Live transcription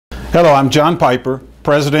Hello, I'm John Piper,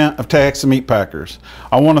 President of Texas Meat Packers.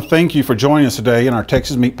 I want to thank you for joining us today in our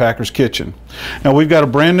Texas Meat Packers kitchen. Now we've got a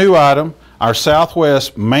brand new item, our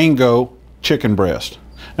Southwest Mango Chicken Breast.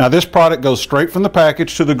 Now this product goes straight from the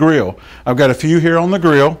package to the grill. I've got a few here on the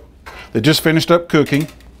grill that just finished up cooking.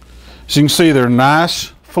 As you can see, they're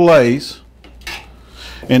nice fillets.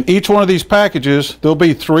 In each one of these packages, there'll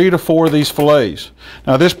be 3 to 4 of these fillets.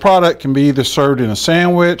 Now this product can be either served in a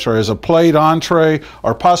sandwich or as a plate entree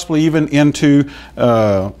or possibly even into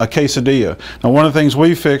a quesadilla. Now one of the things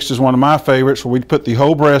we fixed is one of my favorites, where we put the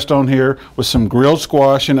whole breast on here with some grilled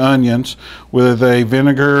squash and onions with a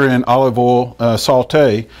vinegar and olive oil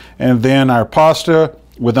saute, and then our pasta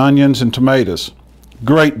with onions and tomatoes.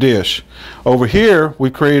 Great dish. Over here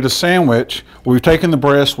we've created a sandwich. We've taken the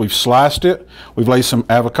breast, we've sliced it, we've laid some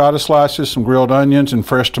avocado slices, some grilled onions, and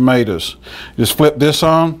fresh tomatoes. Just flip this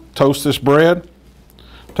on, toast this bread,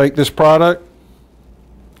 take this product,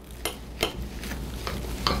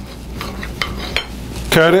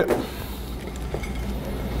 cut it.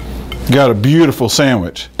 Got a beautiful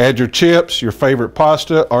sandwich. Add your chips, your favorite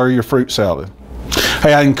pasta, or your fruit salad.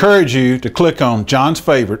 Hey, I encourage you to click on John's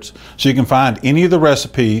Favorites so you can find any of the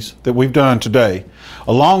recipes that we've done today,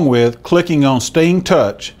 along with clicking on Stay in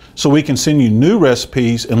Touch so we can send you new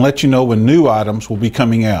recipes and let you know when new items will be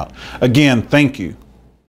coming out. Again, thank you.